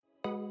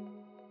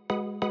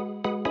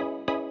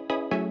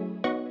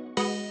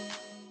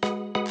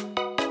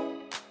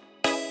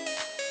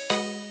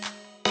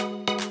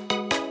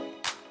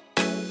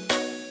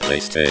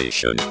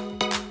PlayStation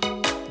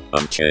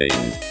Unchained.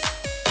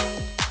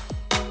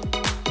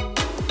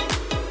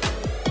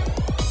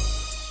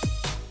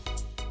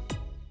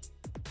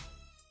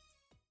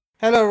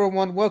 Hello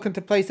everyone, welcome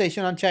to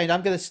PlayStation Unchained.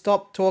 I'm going to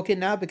stop talking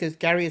now because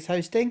Gary is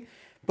hosting,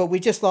 but we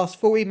just lost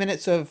 15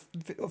 minutes of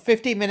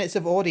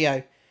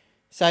audio.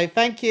 So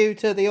thank you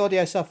to the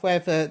audio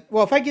software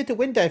thank you to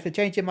Windows for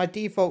changing my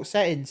default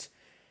settings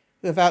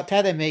without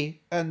telling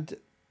me, and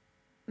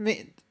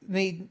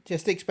me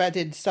just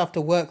expecting stuff to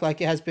work like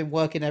it has been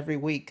working every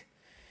week.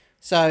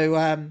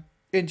 So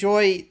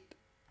enjoy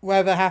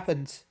whatever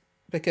happens,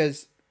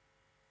 because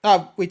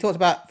we talked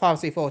about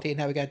Fantasy 14.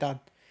 There we go, done,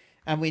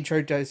 and we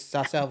introduced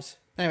ourselves.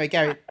 Anyway,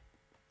 Gary,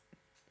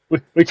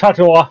 we talked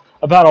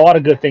about a lot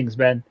of good things,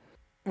 Ben.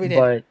 we did.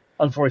 But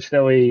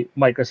unfortunately,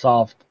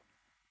 Microsoft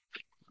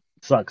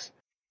sucks.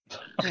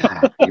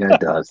 Yeah, it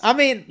does. I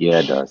mean, Yeah,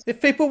 it does.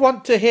 if people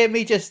want to hear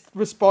me just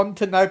respond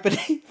to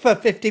nobody for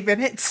 50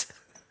 minutes.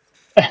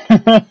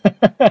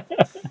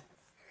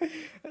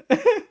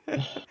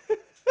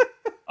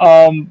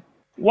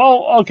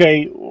 Well,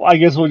 okay. I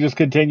guess we'll just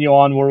continue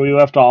on where we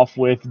left off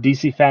with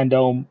DC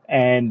Fandom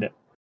and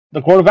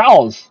the Court of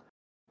Owls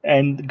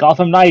and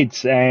Gotham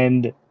Knights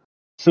and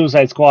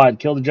Suicide Squad,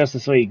 Kill the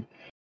Justice League.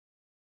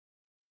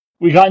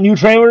 We got new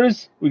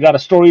trailers. We got a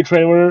story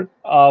trailer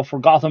for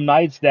Gotham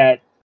Knights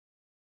that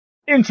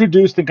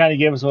introduced and kind of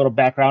gave us a little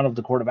background of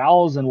the Court of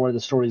Owls and where the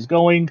story is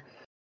going.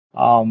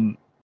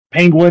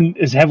 Penguin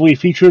is heavily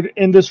featured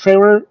in this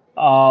trailer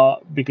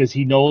because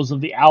he knows of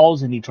the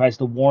owls and he tries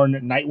to warn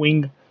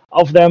Nightwing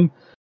of them.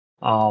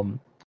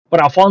 But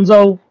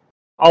Alfonso,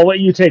 I'll let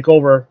you take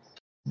over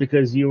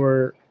because you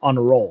were on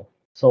a roll.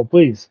 So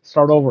please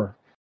start over.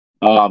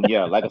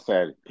 Yeah, like I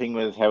said,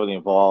 Penguin is heavily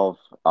involved.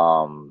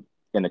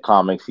 In the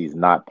comics, he's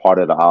not part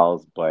of the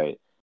Owls, but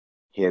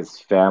his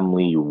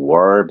family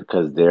were,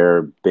 because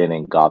they've been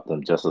in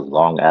Gotham just as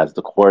long as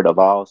the Court of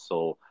Owls.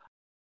 So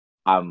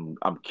I'm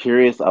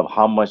curious of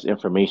how much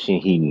information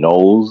he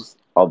knows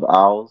of the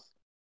Owls.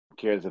 I'm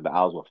curious if the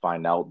Owls will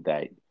find out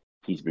that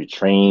he's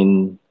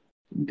betraying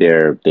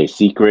their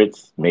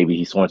secrets. Maybe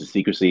he's sworn to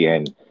secrecy,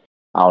 and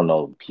I don't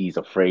know, he's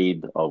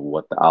afraid of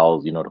what the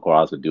Owls, the Court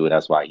Owls would do.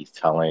 That's why he's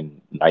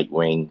telling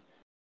Nightwing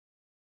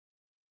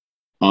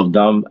of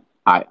them.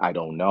 I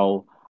don't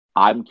know.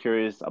 I'm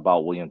curious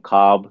about William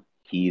Cobb.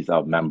 He's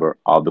a member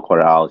of the Court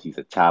of Owls. He's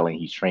a talent.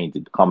 He's trained to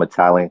become a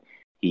talent.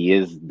 He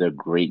is the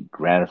great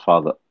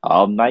grandfather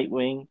of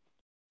Nightwing.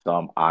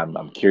 So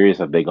I'm curious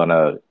if they're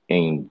gonna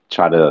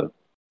try to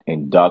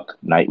induct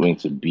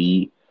Nightwing to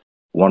be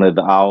one of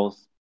the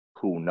Owls.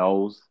 Who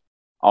knows?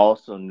 I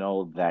also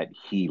know that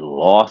he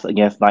lost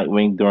against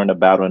Nightwing during the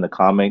battle in the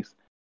comics,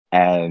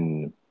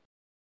 and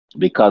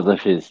because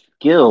of his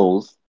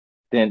skills,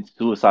 since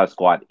Suicide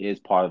Squad is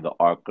part of the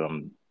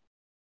Arkham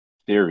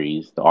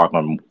series, the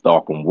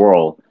Arkham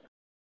world,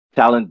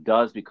 William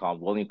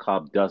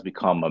Cobb does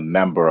become a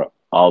member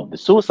of the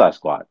Suicide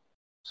Squad.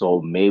 So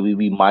maybe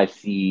we might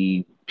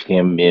see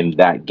him in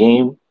that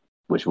game,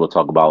 which we'll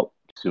talk about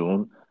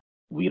soon.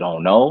 We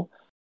don't know.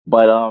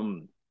 But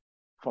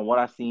from what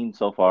I've seen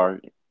so far,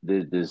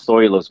 the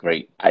story looks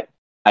great.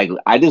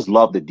 I just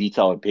love the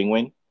detail in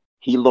Penguin.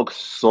 He looks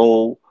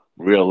so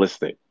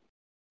realistic.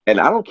 And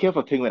I don't care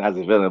for Penguin as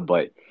a villain,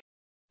 but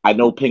I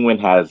know Penguin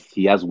has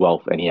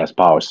wealth and he has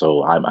power,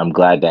 so I'm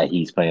glad that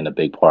he's playing a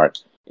big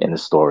part in the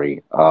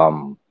story.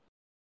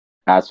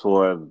 As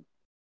for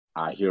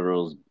our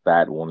heroes,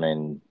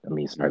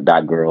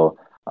 Batgirl,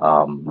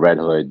 Red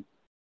Hood,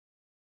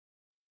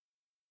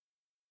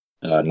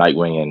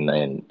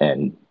 Nightwing,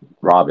 and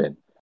Robin,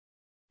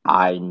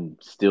 I'm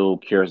still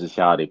curious to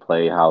see how they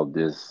play, how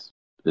this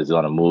is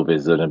going to move.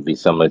 Is it going to be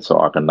similar to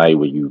Arkham Knight,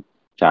 where you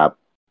tap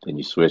and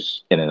you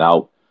switch in and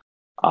out?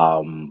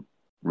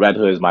 Red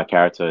Hood is my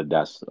character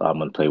that's I'm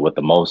going to play with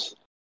the most.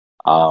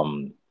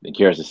 I'm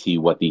curious to see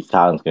what these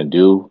talents can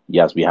do.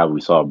 Yes,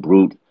 we saw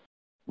Brute.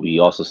 We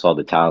also saw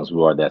the talents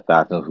who are the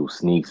assassin who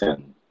sneaks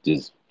and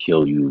just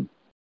kill you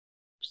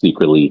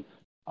secretly.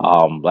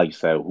 Like you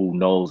said, who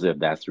knows if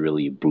that's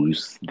really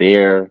Bruce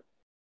there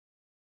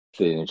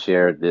sitting in a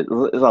chair? There's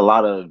a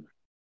lot of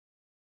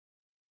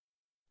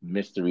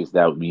mysteries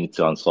that we need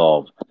to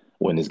unsolve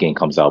when this game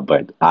comes out,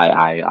 but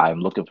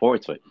I'm looking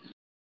forward to it.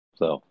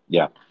 So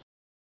yeah.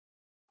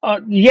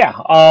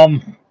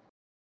 Going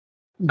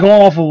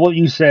off of what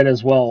you said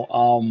as well,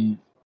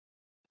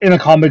 in the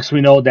comics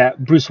we know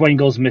that Bruce Wayne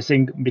goes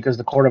missing because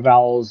the Court of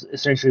Owls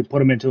essentially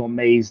put him into a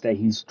maze that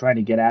he's trying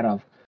to get out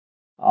of.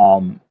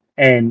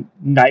 And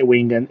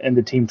Nightwing and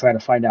the team try to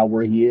find out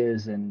where he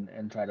is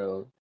and try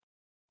to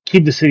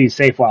keep the city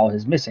safe while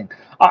he's missing.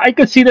 I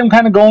could see them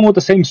kind of going with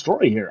the same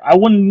story here. I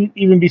wouldn't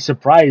even be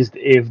surprised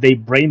if they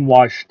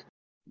brainwashed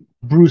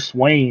Bruce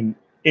Wayne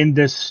in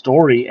this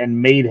story and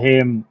made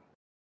him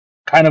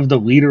kind of the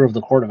leader of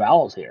the Court of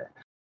Owls here,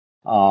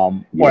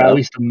 or at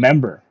least a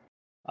member,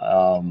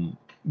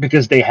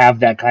 because they have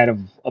that kind of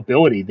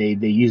ability.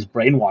 They use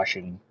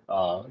brainwashing.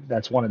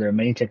 That's one of their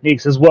main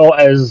techniques, as well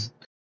as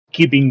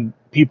keeping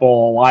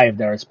people alive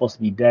that are supposed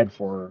to be dead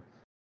for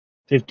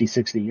 50,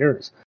 60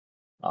 years.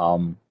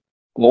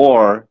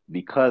 Or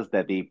because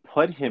that they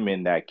put him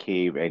in that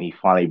cave and he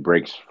finally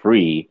breaks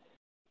free,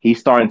 he's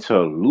starting to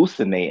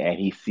hallucinate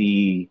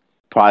and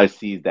probably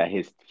sees that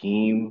his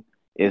team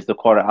is the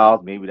quarter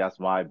owls. Maybe that's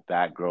why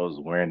Batgirl's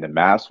wearing the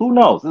mask. Who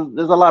knows?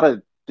 There's a lot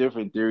of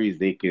different theories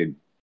they could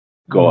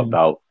go Mhm.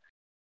 about.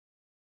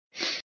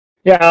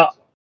 Yeah,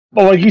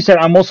 but like you said,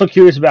 I'm also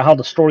curious about how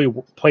the story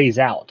plays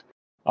out.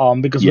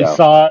 Because we Yeah,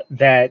 saw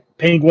that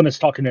Penguin is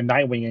talking to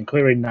Nightwing, and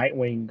clearly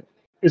Nightwing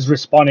is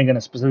responding in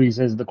a specific. He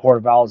says the Court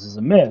of Owls is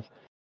a myth.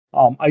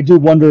 I do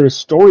wonder,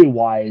 story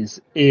wise,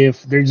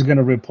 if they're just going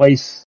to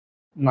replace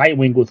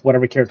Nightwing with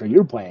whatever character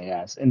you're playing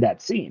as in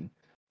that scene,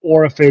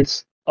 or if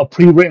it's a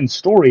pre-written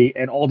story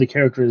and all the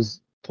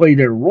characters play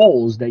their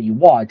roles that you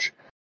watch,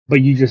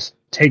 but you just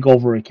take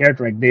over a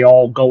character. Like they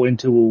all go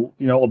into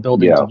a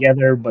building yeah,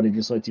 together, but it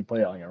just lets you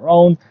play it on your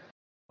own.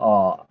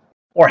 Uh,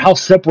 or how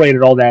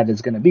separated all that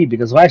is going to be,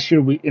 because last year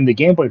in the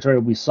gameplay trailer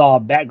we saw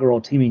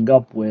Batgirl teaming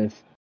up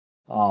with,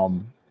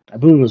 I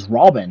believe it was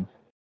Robin.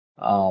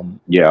 Um,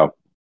 yeah.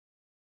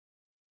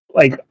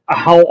 like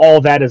how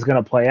all that is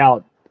going to play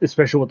out,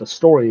 especially with the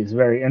story, is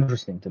very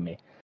interesting to me.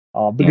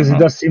 Because it hmm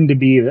does seem to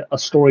be a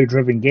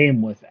story-driven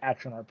game with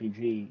action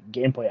RPG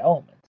gameplay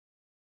elements.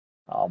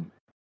 Um,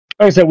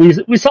 like I said,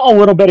 we saw a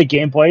little bit of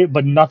gameplay,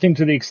 but nothing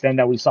to the extent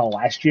that we saw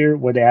last year,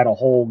 where they had a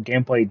whole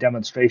gameplay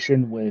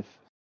demonstration with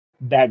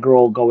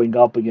Batgirl going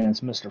up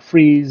against Mister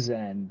Freeze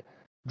and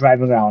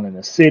driving around in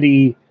the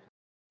city.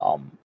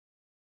 Um,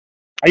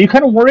 are you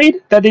kind of worried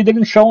that they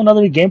didn't show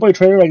another gameplay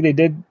trailer like they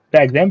did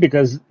back then?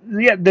 Because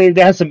yeah, they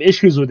had some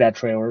issues with that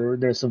trailer.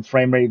 There's some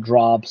frame rate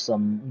drops,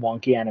 some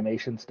wonky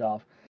animation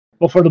stuff.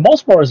 But for the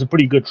most part, it's a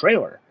pretty good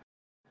trailer.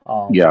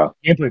 Yeah.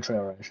 Gameplay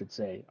trailer, I should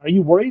say. Are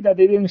you worried that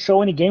they didn't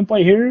show any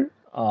gameplay here?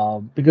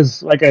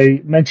 Because, like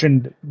I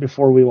mentioned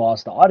before, we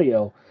lost the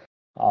audio.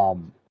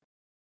 Um,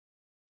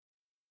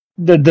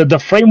 the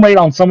frame rate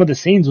on some of the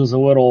scenes was a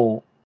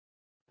little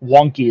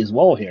wonky as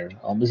well here.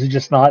 Is it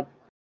just not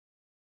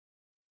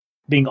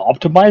being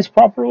optimized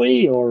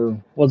properly, or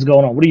what's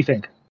going on? What do you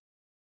think?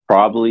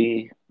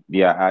 Probably,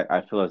 yeah,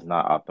 I feel it's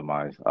not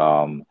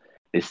optimized.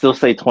 It still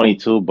say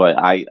 22, but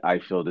I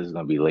feel this is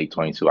gonna be late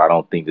 22. I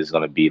don't think this is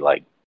gonna be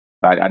like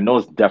I know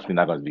it's definitely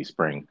not gonna be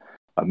spring.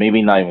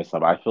 Maybe not even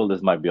summer. I feel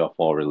this might be a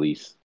fall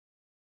release.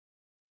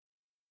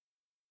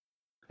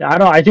 Yeah, I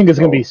don't. I think it's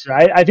gonna be. So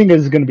I think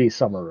it's gonna be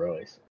summer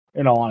release.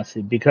 In all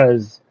honesty,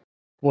 because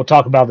we'll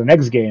talk about the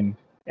next game,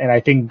 and I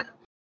think.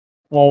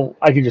 Well,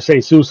 I could just say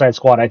Suicide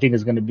Squad. I think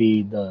is going to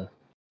be the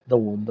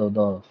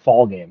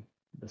fall game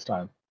this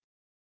time.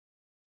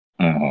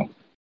 mhm.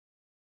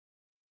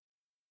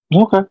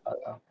 Okay.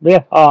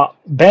 Yeah.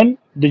 Ben,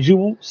 did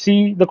you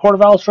see the Court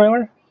of Owls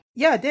trailer?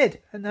 Yeah, I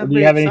did, and Or I'm do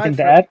you pretty have excited anything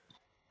to for it. add?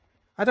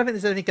 I don't think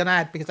there's anything to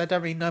add because I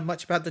don't really know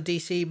much about the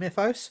DC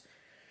mythos,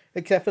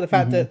 except for the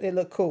fact Hmm. that it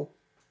looked cool.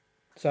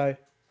 So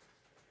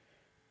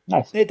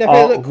Nice. it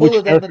definitely looked cooler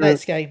Which than the character?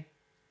 next game.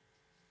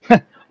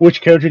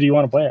 Which character do you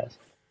want to play as?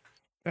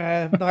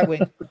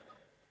 Nightwing.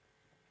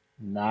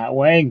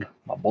 Nightwing,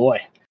 my boy.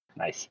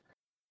 Nice.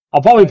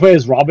 I'll probably play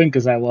as Robin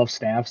because I love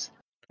staffs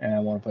and I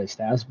want to play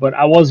staffs. But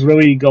I was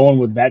really going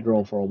with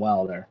Batgirl for a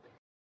while there.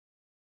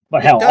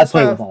 But It hell, I'll does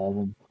play with have all of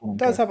them. I don't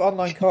does care. have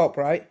online co-op,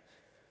 right?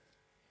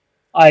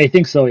 I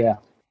think so. Yeah.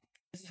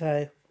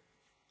 So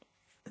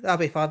that'll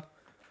be fun.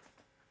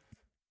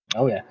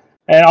 Oh yeah,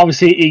 and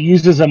obviously it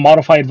uses a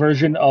modified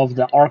version of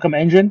the Arkham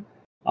engine,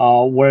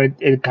 where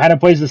it kind of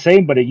plays the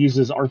same, but it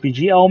uses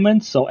RPG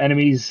elements. So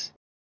enemies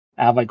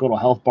have like little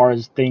health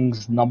bars,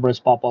 things, numbers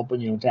pop up when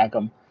you attack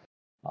them.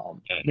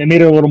 They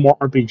made it a little more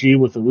RPG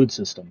with the loot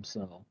system.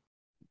 So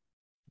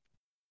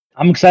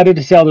I'm excited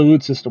to see how the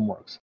loot system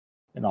works.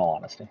 In all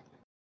honesty,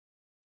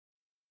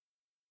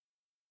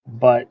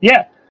 but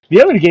yeah,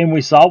 the other game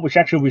we saw, which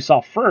actually we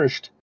saw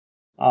first,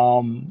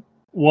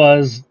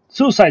 was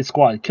Suicide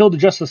Squad: Kill the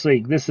Justice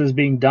League. This is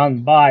being done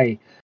by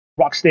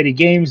Rocksteady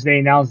Games. They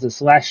announced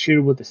this last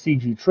year with the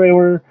CG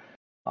trailer.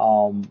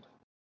 Um,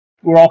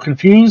 we're all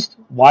confused.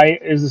 Why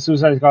is the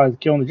Suicide Squad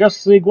killing the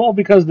Justice League? Well,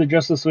 because the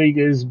Justice League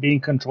is being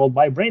controlled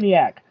by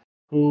Brainiac,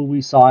 who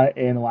we saw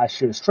in last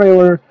year's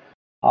trailer.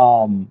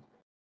 Um,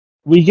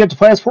 we get to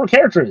play as 4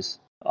 characters: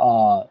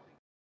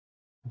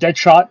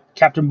 Deadshot,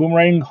 Captain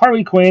Boomerang,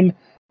 Harley Quinn,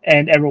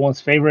 and everyone's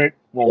favorite,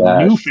 well,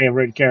 new Yes.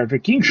 favorite character,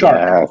 King Shark,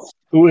 Yes.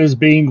 who is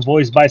being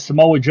voiced by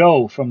Samoa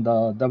Joe from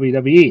the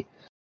WWE.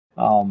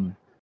 Um,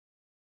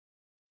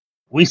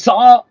 we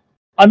saw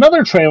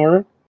another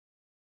trailer.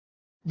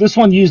 This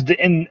one used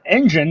the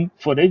in-engine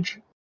footage,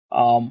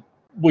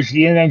 which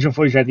the in-engine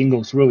footage I think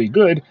looks really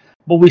good,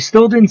 but we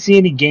still didn't see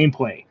any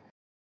gameplay.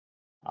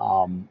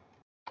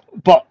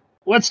 But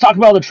let's talk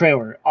about the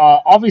trailer.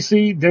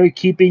 Obviously, they're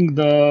keeping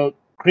the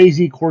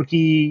crazy,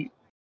 quirky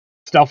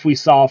stuff we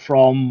saw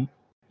from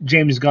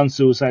James Gunn's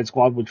Suicide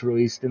Squad, which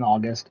released in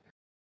August.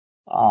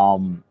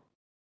 Um,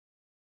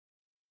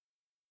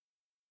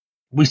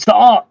 we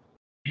saw,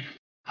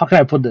 how can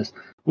I put this?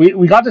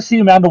 We got to see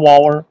Amanda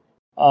Waller.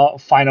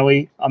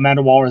 Finally,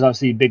 Amanda Waller is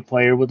obviously a big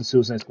player with the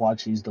Suicide Squad.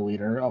 She's the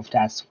leader of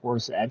Task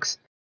Force X.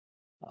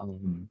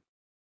 Um,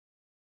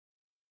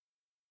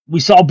 We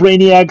saw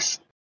Brainiac's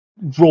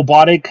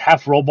robotic,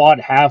 half robot,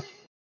 half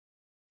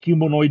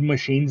humanoid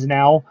machines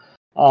now.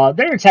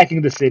 They're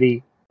attacking the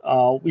city.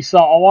 We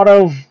saw a lot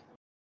of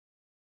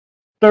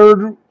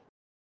third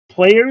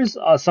players,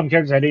 some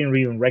characters I didn't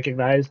even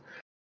recognize.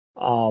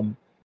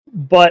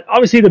 But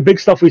obviously, the big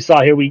stuff we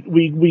saw here,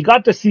 we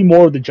got to see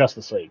more of the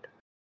Justice League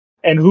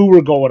and who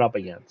we're going up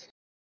against.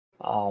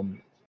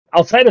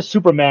 Outside of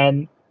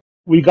Superman,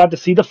 we got to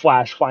see the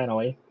Flash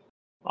finally.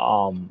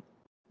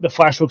 The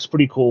Flash looks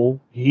pretty cool.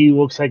 He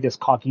looks like his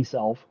cocky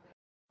self.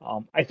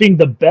 I think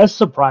the best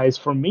surprise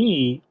for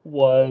me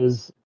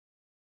was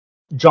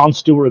John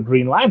Stewart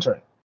Green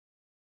Lantern.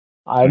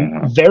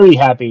 I'm very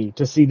happy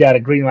to see that a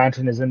Green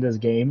Lantern is in this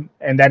game,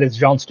 and that is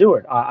John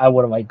Stewart. I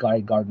would have liked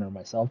Guy Gardner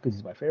myself because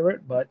he's my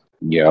favorite, but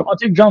I'll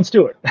take John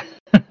Stewart.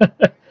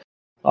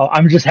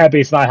 I'm just happy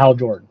it's not Hal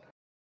Jordan.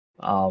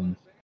 Well,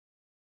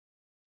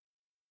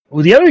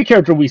 the other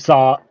character we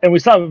saw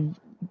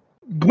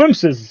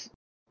glimpses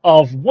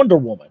of Wonder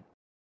Woman,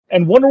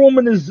 and Wonder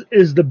Woman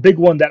is the big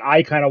one that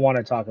I kind of want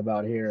to talk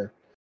about here,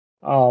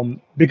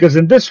 because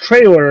in this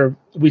trailer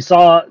we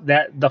saw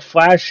that the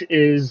Flash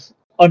is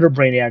under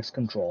Brainiac's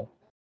control.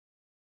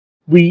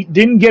 We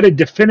didn't get a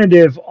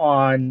definitive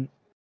on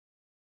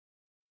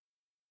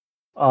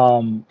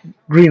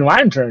Green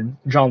Lantern,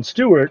 John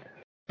Stewart,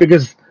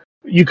 because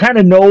you kind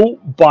of know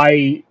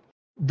by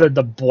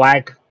the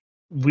black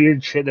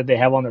weird shit that they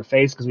have on their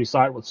face, because we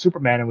saw it with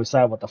Superman and we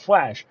saw it with the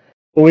Flash,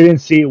 but we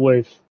didn't see it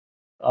with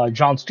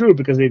John Stewart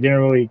because they didn't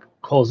really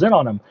close in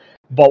on him.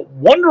 But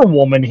Wonder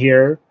Woman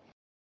here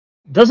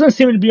doesn't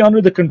seem to be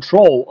under the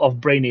control of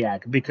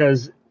Brainiac,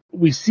 because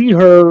we see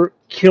her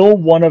kill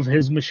one of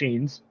his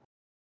machines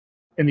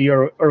in the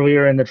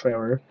earlier in the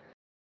trailer.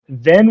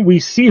 Then we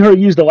see her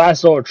use the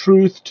lasso of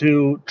truth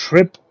to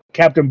trip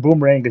Captain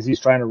Boomerang as he's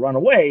trying to run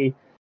away.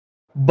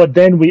 But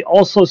then we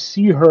also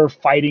see her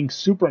fighting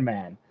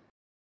Superman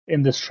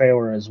in this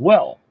trailer as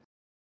well.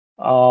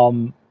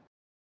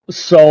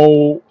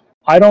 So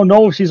I don't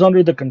know if she's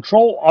under the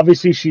control.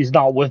 Obviously, she's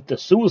not with the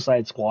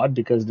Suicide Squad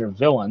because they're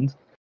villains.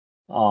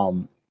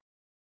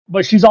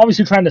 But she's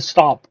obviously trying to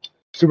stop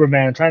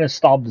Superman, trying to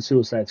stop the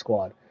Suicide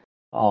Squad.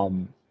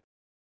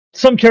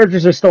 Some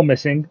characters are still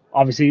missing.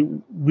 Obviously,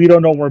 we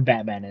don't know where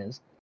Batman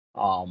is.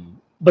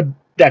 But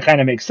that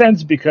kind of makes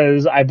sense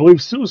because I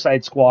believe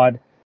Suicide Squad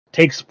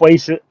takes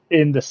place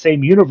in the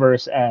same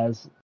universe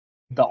as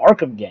the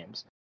Arkham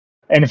games.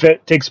 And if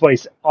it takes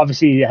place,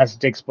 obviously it has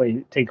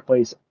to take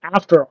place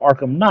after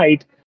Arkham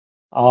Knight.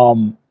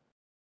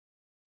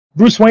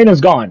 Bruce Wayne is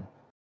gone.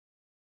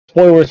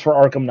 Spoilers for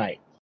Arkham Knight.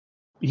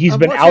 He's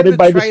been outed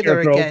by the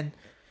Scarecrow. Again,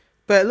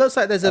 but it looks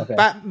like there's a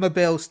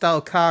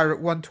Batmobile-style car at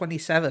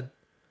 127.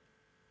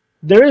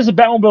 There is a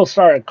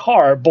Batmobile-style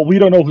car, but we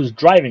don't know who's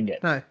driving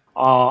it. No.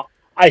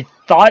 I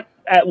thought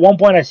at one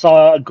point I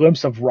saw a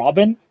glimpse of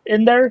Robin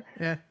in there,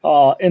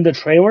 in the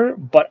trailer,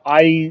 but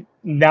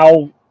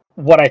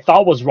what I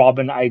thought was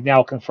Robin, I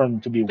now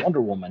confirmed to be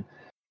Wonder Woman.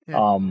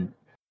 Yeah.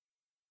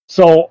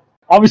 So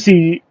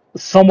obviously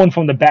someone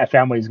from the Bat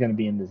family is going to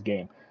be in this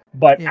game.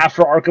 But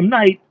after Arkham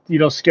Knight,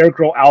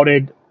 Scarecrow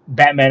outed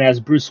Batman as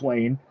Bruce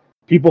Wayne.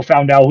 People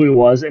found out who he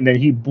was, and then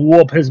he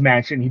blew up his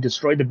mansion. He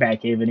destroyed the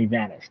Batcave, and he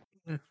vanished.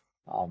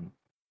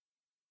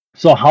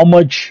 So how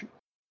much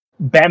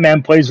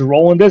Batman plays a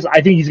role in this?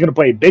 I think he's going to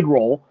play a big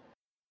role.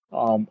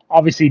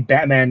 Obviously,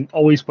 Batman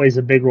always plays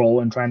a big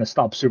role in trying to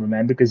stop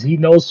Superman because he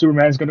knows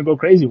Superman's going to go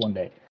crazy one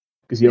day,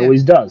 because he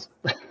always does.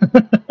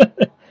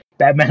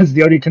 Batman's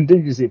the only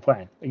contingency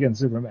plan against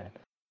Superman.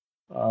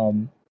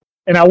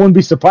 And I wouldn't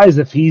be surprised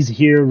if he's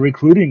here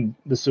recruiting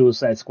the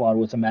Suicide Squad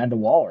with Amanda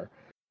Waller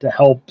to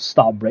help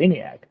stop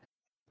Brainiac.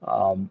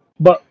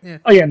 But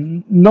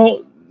again,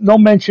 no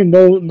mention,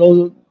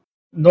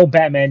 no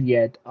Batman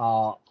yet.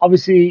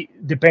 Obviously,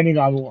 depending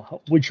on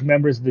which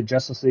members of the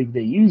Justice League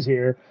they use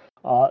here,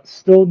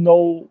 still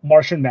no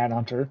Martian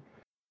Manhunter.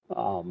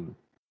 And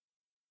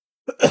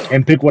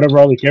pick whatever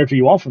other character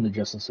you want from the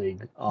Justice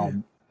League.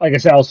 Like I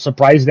said, I was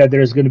surprised that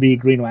there's going to be a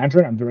Green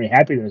Lantern. I'm very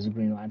happy there's a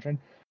Green Lantern.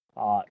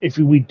 If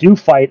we do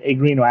fight a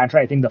Green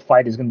Lantern, I think the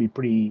fight is going to be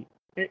pretty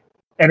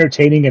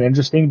entertaining and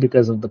interesting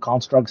because of the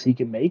constructs he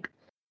can make.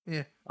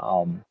 Yeah.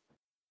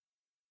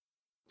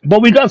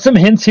 But we got some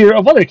hints here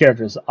of other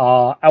characters.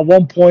 At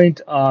one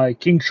point,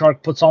 King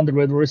Shark puts on the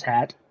Riddler's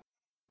hat,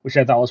 which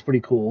I thought was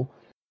pretty cool.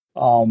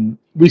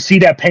 We see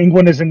that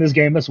Penguin is in this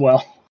game as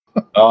well.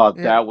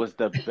 That was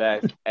the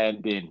best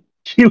ending.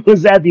 He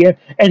was at the end,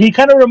 and he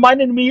kind of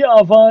reminded me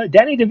of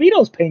Danny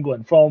DeVito's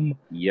Penguin from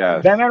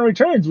Batman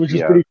Returns, which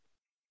is pretty.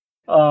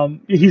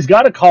 He's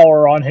got a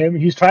collar on him.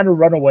 He's trying to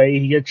run away.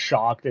 He gets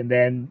shocked, and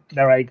then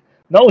they're like,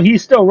 "No,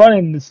 he's still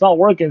running. It's not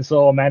working."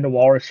 So Amanda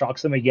Waller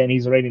shocks him again.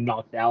 He's already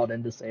knocked out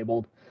and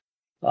disabled.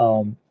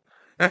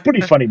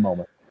 Pretty funny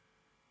moment.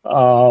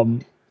 But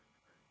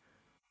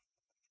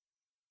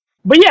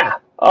yeah,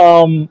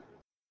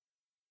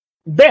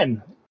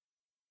 Ben,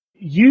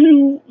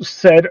 you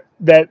said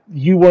that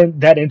you weren't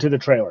that into the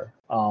trailer.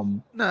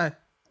 No.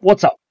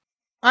 What's up?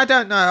 I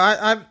don't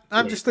know.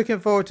 I'm just looking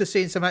forward to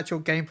seeing some actual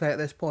gameplay at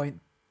this point.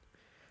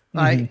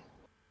 Like,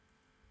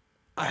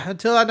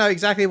 until I know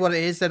exactly what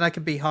it is, then I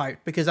can be hyped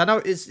because I know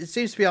it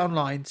seems to be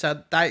online,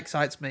 so that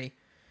excites me.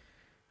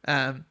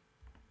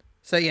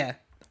 So yeah,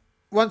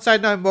 once I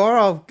know more,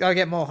 I'll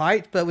get more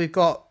hyped. But we've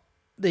got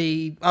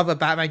the other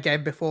Batman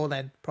game before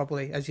then,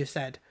 probably as you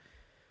said.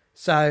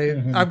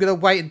 So I'm gonna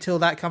wait until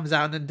that comes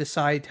out and then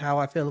decide how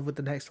I feel with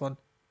the next one.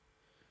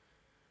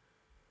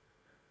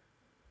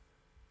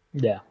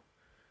 Yeah.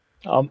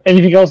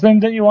 Anything else then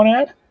that you want to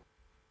add?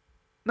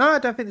 No, I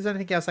don't think there's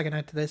anything else I can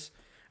add to this.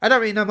 I don't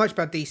really know much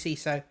about DC,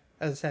 so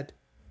as I said.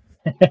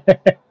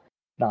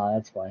 Nah,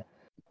 that's fine.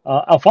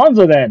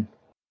 Alfonso then.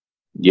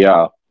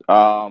 Yeah.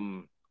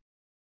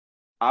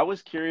 I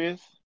was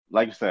curious.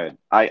 Like I said,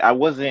 I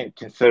wasn't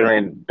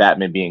considering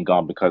Batman being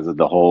gone because of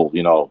the whole,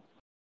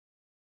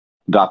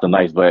 Gotham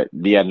Knights, but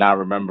yeah, now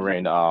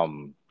remembering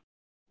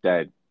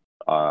that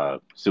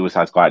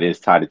Suicide Squad is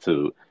tied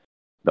to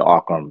the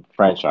Arkham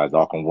franchise,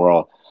 Arkham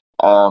world.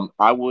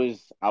 I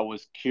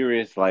was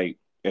curious, like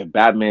if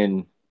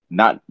Batman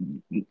not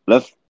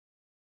let's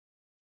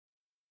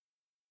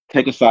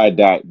take aside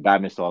that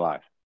Batman's still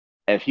alive.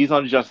 If he's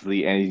on Justice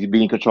League and he's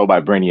being controlled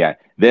by Brainiac,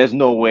 there's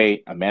no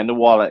way Amanda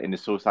Waller in the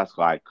Suicide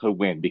Squad could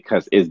win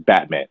because it's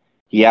Batman.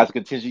 He has a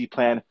contingency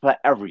plan for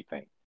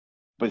everything.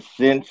 But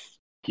since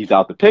he's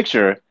out the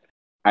picture,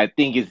 I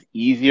think it's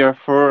easier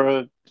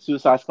for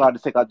Suicide Squad to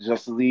take out the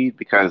Justice League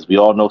because we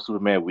all know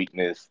Superman's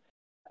weakness.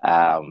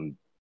 Green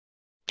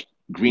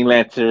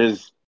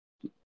Lantern's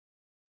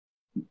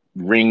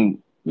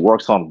ring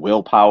works on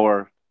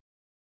willpower.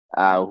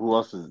 Who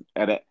else is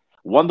at it?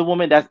 Wonder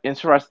Woman, that's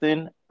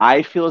interesting.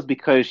 I feel it's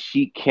because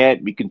she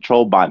can't be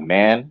controlled by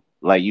man.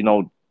 Like you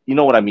know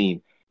what I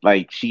mean.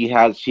 Like she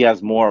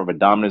has more of a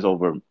dominance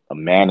over a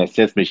man, and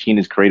since Machine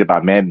is created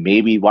by man,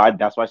 maybe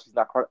that's why she's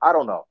not. I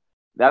don't know.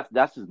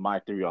 That's just my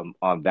theory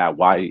on that.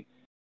 Why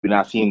we're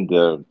not seeing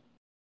the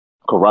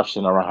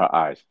corruption around her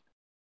eyes.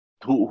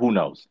 Who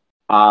knows?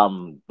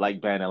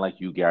 Like Ben and like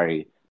you,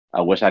 Gary,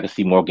 I wish I could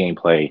see more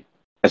gameplay,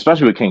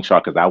 especially with King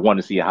Shark, because I want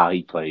to see how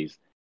he plays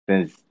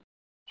since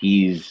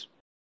he's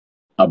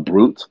a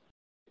brute.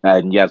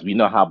 And yes, we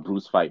know how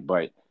brutes fight,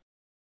 but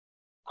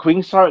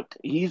King Shark,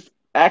 he's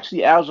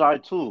actually agile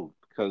too,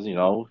 because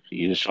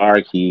he's a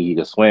shark. He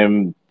can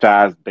swim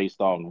fast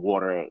based on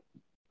water.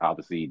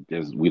 Obviously,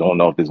 we don't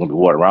know if there's gonna be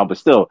water around, but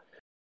still,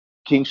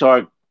 King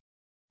Shark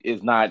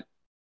is not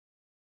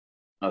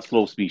a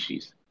slow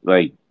species.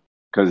 Like,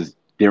 because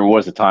there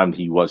was a time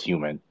he was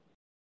human.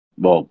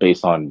 Well,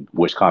 based on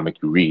which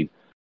comic you read,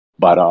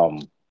 but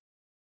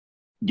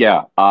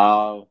yeah.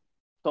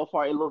 So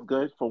far it looks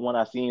good from what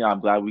I've seen. I'm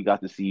glad we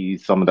got to see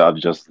some of the other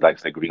just like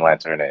say Green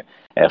Lantern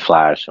and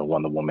Flash and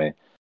Wonder Woman.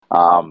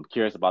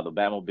 Curious about the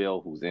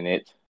Batmobile, who's in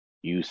it.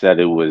 You said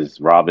it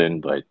was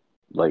Robin, but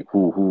like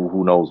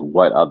who knows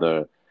what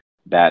other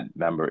Bat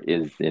member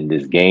is in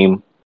this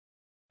game.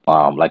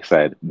 Like I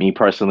said, me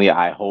personally,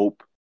 I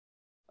hope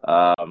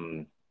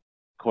Quarter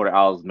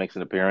Owls makes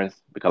an appearance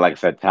because like I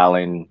said,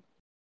 Talon,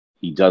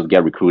 he does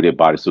get recruited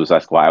by the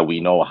Suicide Squad.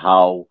 We know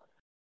how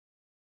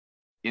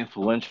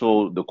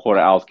influential the Quarter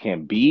Owls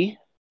can be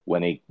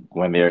when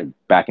they're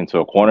back into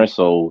a corner.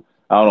 So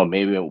I don't know,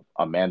 maybe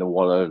Amanda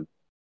Waller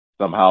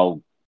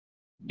somehow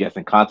gets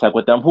in contact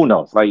with them. Who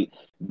knows? Like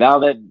now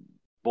that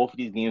both of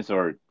these games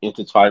are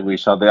intertwined with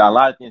each other, a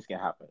lot of things can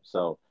happen.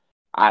 So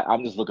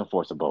I'm just looking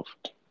forward to both.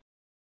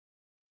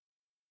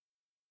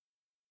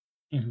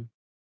 Mm-hmm.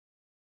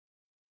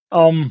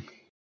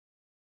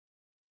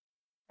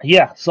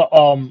 Yeah.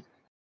 So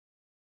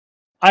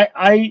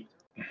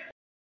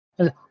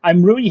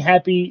I'm really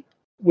happy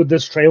with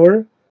this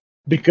trailer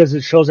because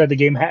it shows that the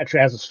game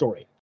actually has a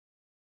story.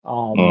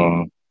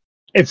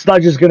 It's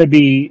not just going to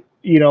be,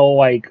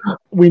 like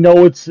we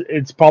know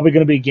it's probably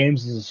going to be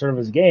games as a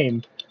service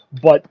game,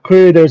 but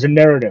clearly there's a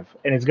narrative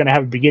and it's going to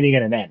have a beginning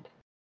and an end.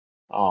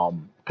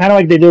 Kind of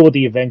like they did with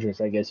the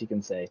Avengers, I guess you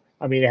can say.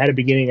 I mean, it had a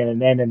beginning and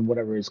an end and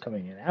whatever is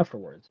coming in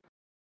afterwards.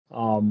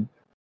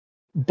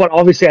 But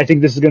obviously, I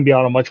think this is going to be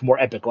on a much more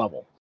epic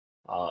level.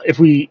 If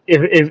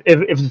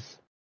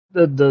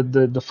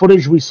the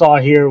footage we saw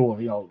here,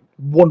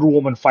 Wonder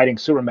Woman fighting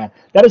Superman,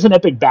 that is an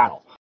epic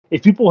battle.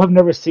 If people have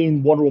never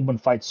seen Wonder Woman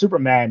fight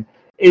Superman,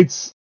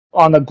 it's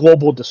on a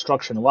global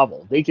destruction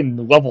level. They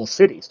can level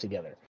cities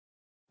together.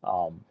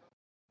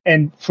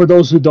 And for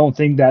those who don't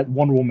think that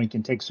Wonder Woman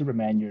can take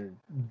Superman, you're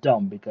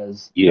dumb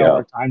because there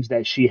are times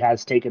that she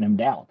has taken him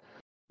down.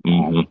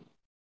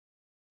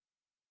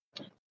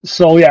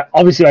 So yeah,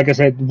 obviously, like I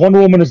said, Wonder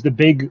Woman is the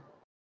big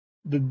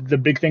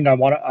thing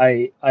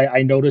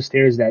I noticed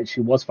here is that she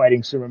was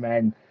fighting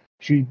Superman.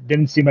 She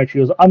didn't seem like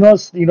she was,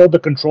 unless the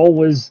control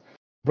was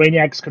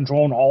Brainiac's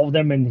controlling all of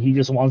them, and he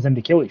just wants them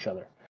to kill each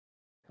other.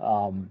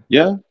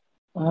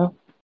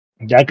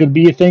 That could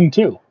be a thing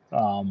too.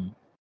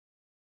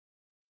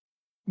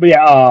 But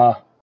yeah,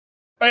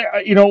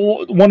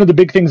 one of the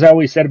big things I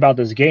always said about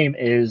this game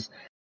is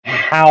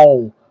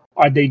how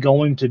are they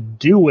going to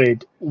do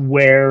it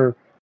where,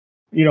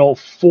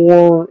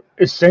 for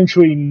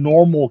essentially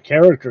normal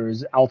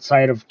characters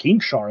outside of King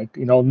Shark,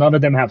 none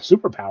of them have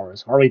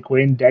superpowers. Harley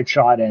Quinn,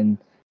 Deadshot, and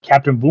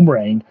Captain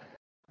Boomerang,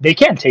 They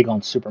can't take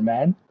on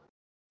Superman.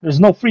 There's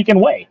no freaking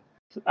way.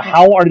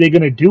 How are they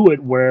going to do it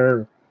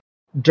where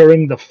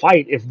during the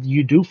fight, if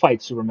you do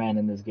fight Superman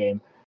in this game,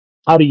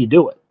 how do you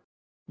do it?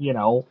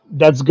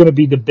 That's going to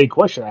be the big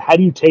question. How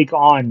do you take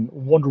on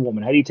Wonder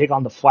Woman? How do you take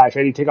on the Flash?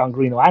 How do you take on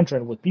Green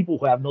Lantern with people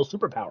who have no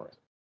superpowers?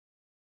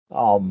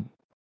 And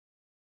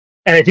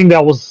I think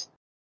that was,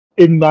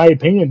 in my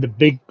opinion, the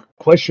big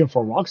question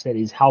for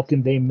Rocksteady is how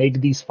can they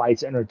make these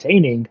fights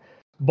entertaining,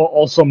 but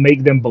also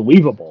make them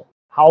believable?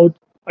 How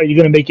are you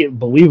going to make it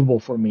believable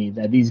for me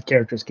that these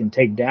characters can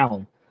take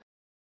down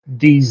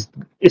these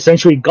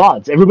essentially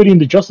gods? Everybody in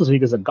the Justice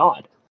League is a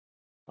god.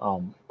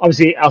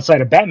 Obviously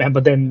outside of Batman,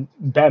 but then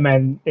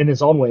Batman in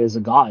his own way is a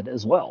god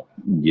as well.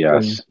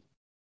 Yes.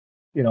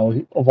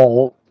 Of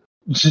all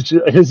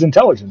his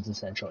intelligence,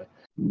 essentially.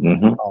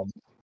 Mm-hmm.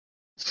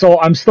 So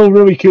I'm still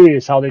really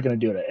curious how they're going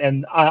to do it.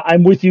 And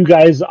I'm with you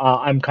guys.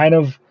 I'm kind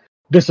of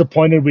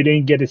disappointed we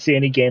didn't get to see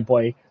any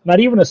gameplay,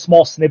 not even a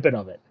small snippet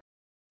of it.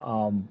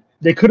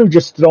 They could have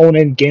just thrown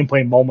in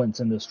gameplay moments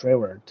in this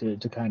trailer to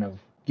kind of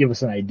give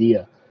us an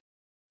idea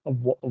of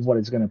what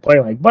it's going to play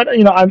like. But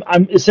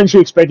I'm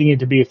essentially expecting it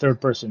to be a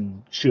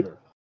third-person shooter,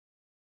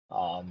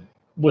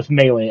 with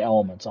melee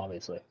elements,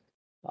 obviously.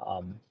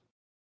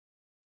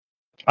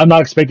 I'm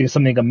not expecting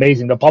something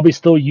amazing. They'll probably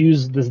still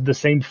use the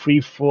same free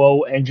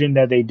flow engine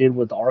that they did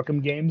with the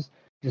Arkham games,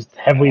 just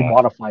heavily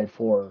modified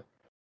for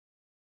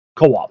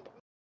co-op.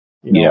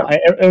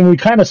 And we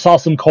kind of saw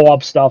some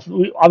co-op stuff.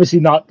 Obviously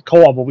not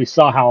co-op, but we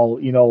saw how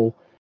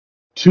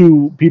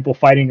two people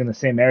fighting in the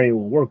same area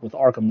will work with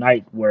Arkham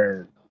Knight,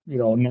 where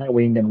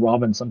Nightwing and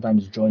Robin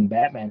sometimes join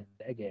Batman in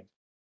that game,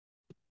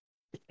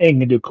 and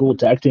can do cool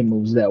tag team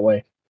moves that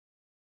way.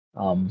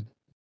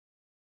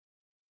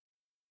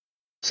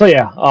 So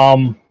yeah,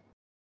 I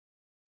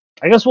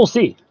guess we'll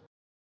see.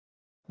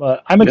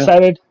 But I'm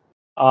excited.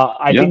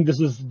 I think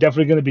this is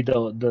definitely going to be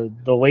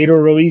the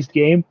later released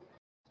game.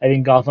 I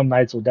think Gotham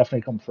Knights will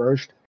definitely come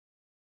first.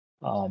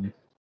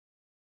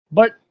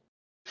 But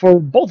for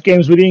both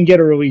games, we didn't get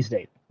a release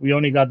date. We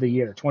only got the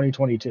year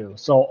 2022.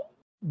 So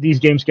these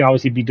games can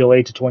obviously be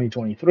delayed to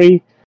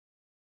 2023.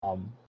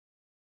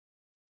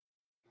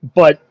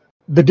 But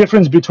the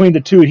difference between the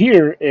two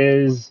here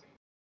is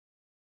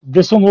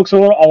this one looks a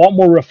lot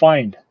more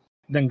refined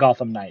than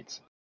Gotham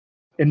Knights,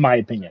 in my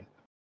opinion.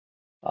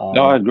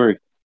 No, I agree.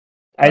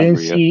 I didn't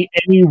see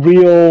any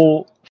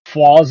real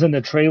flaws in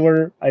the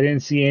trailer. I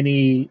didn't see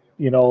any,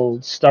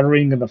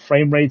 stuttering in the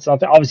frame rates.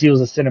 Obviously, it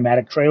was a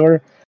cinematic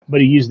trailer,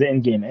 but he used the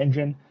in-game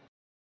engine.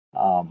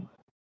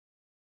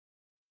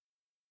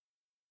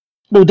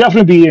 It'll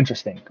definitely be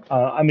interesting.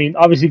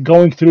 Obviously,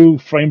 going through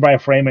frame by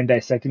frame and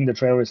dissecting the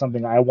trailer is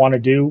something I want to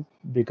do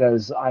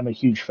because I'm a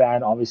huge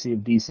fan, obviously, of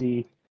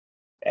DC,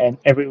 and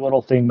every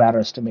little thing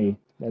matters to me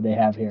that they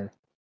have here.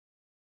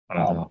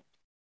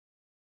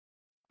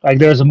 Like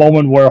there's a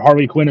moment where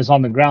Harley Quinn is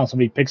on the ground,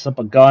 somebody picks up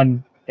a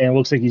gun, and it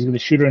looks like he's going to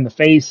shoot her in the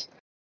face.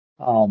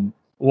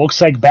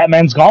 Looks like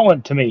Batman's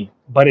Gauntlet to me,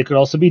 but it could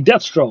also be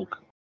Deathstroke.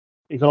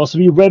 It could also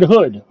be Red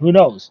Hood. Who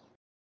knows?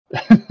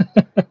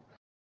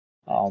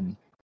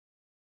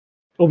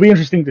 It'll be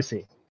interesting to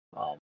see.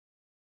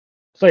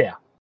 So yeah,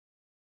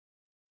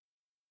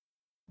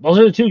 those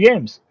are the two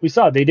games we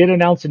saw. They did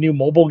announce a new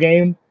mobile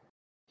game,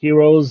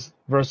 Heroes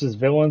versus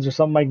Villains or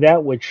something like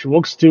that, which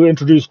looks to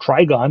introduce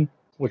Trigon,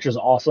 which is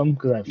awesome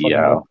because I fucking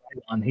love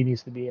Trigon. He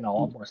needs to be in a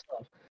lot more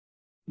stuff.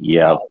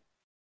 Yeah,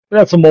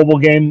 that's a mobile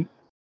game.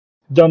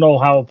 Don't know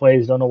how it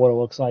plays. Don't know what it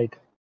looks like.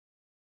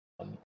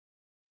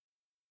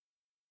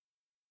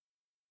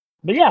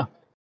 But yeah,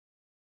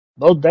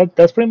 well,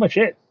 that's pretty much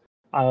it.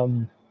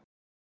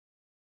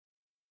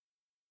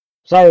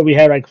 Sorry, we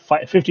had like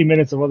 50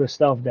 minutes of other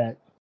stuff that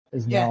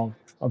is now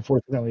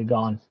unfortunately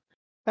gone.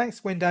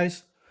 Thanks,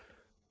 Windows.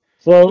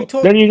 So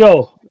there you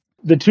go.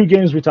 The two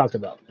games we talked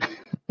about.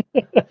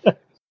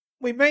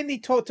 We mainly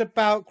talked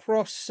about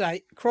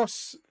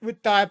Cross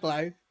with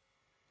Diablo,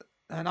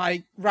 and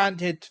I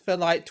ranted for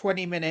like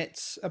 20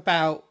 minutes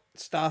about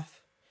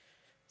stuff.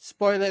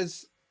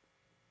 Spoilers,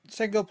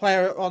 single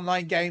player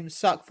online games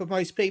suck for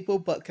most people,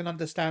 but can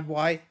understand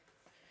why.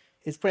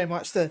 It's pretty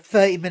much the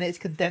 30 minutes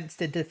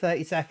condensed into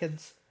 30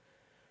 seconds.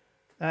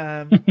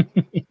 And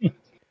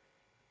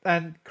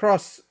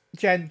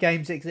cross-gen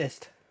games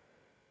exist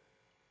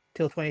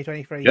till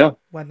 2023,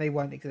 when they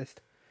won't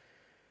exist.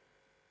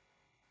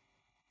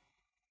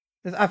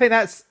 I think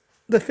that's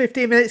the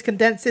 15 minutes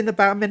condensed in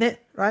about a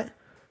minute, right?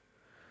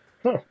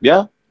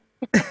 Yeah.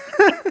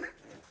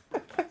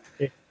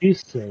 If you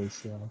say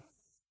so.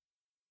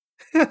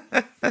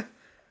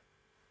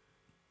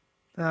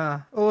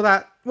 All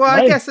that. Well,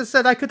 nice. I guess I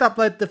said I could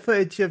upload the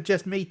footage of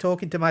just me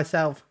talking to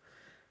myself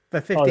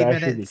for 50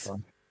 minutes. Should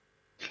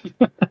be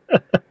fun.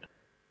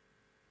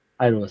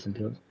 I'd listen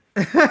to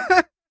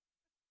it.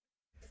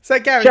 So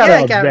Gary, shout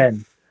out Gary.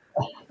 Ben.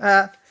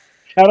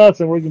 Shout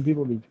outs and where can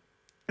people be?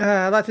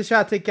 I'd like to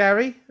shout out to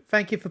Gary.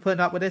 Thank you for putting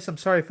up with this. I'm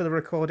sorry for the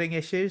recording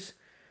issues.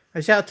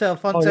 A shout out to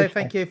Alfonso.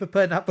 Thank you for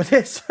putting up with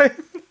this.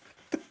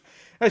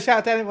 A shout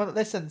out to anyone that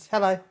listens.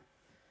 Hello.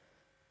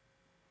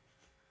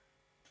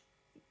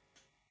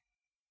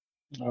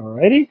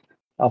 Alrighty,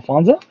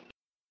 Alfonso.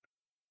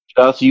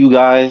 Shout out to you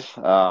guys.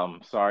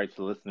 Sorry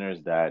to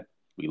listeners that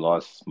we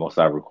lost most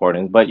of our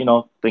recordings, but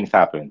things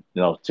happen.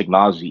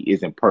 Technology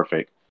isn't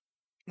perfect.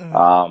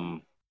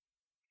 Um,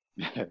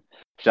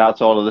 shout out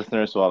to all the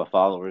listeners, to all the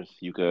followers.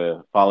 You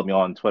could follow me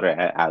on Twitter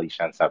at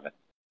AliShan7.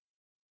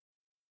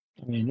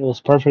 I mean, it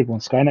was perfect when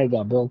Skynet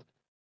got built.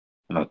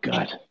 Oh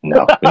God,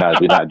 no,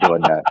 we're not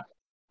doing that.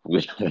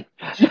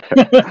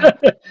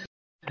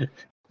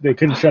 They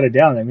couldn't shut it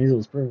down. That means it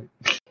was perfect.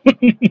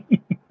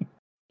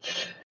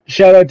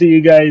 Shout out to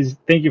you guys.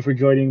 Thank you for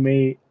joining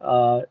me.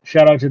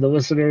 Shout out to the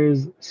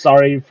listeners.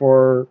 Sorry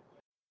for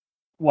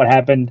what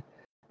happened.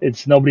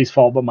 It's nobody's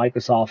fault but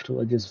Microsoft.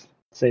 We'll just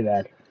say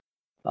that.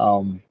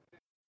 You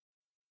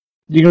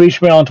can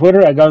reach me on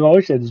Twitter at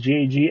Gagaush. That's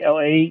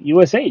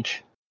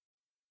GAGLAUSH.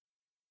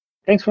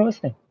 Thanks for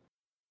listening.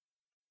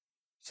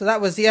 So that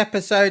was the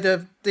episode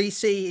of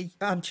DC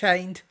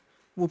Unchained.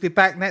 We'll be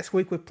back next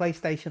week with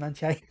PlayStation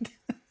Unchained.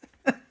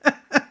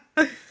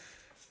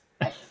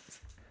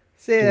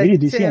 See ya. Do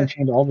DC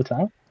Unchained all the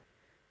time?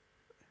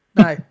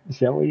 No. Is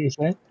that what you're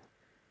saying?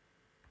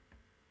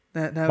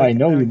 No. I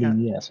know you mean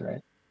yes,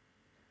 right?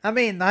 I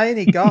mean, I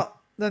only got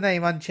the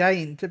name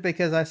Unchained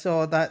because I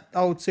saw that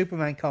old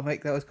Superman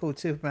comic that was called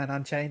Superman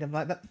Unchained. I'm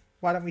like,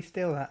 why don't we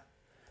steal that?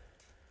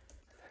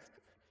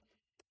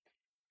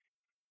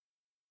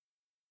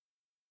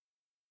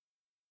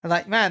 I'm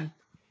like, man,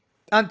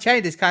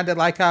 Unchained is kind of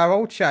like our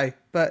old show,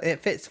 but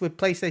it fits with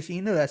PlayStation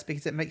Universe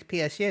because it makes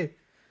PSU.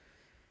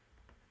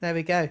 There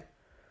we go.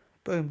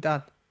 Boom,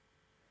 done.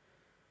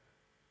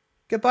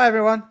 Goodbye,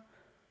 everyone.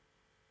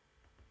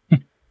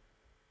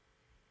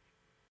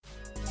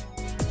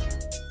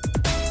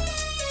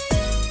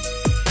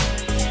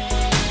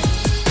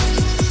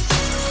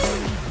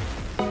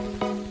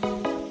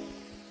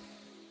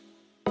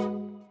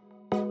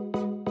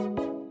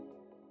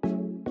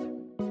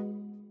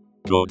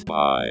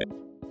 Goodbye.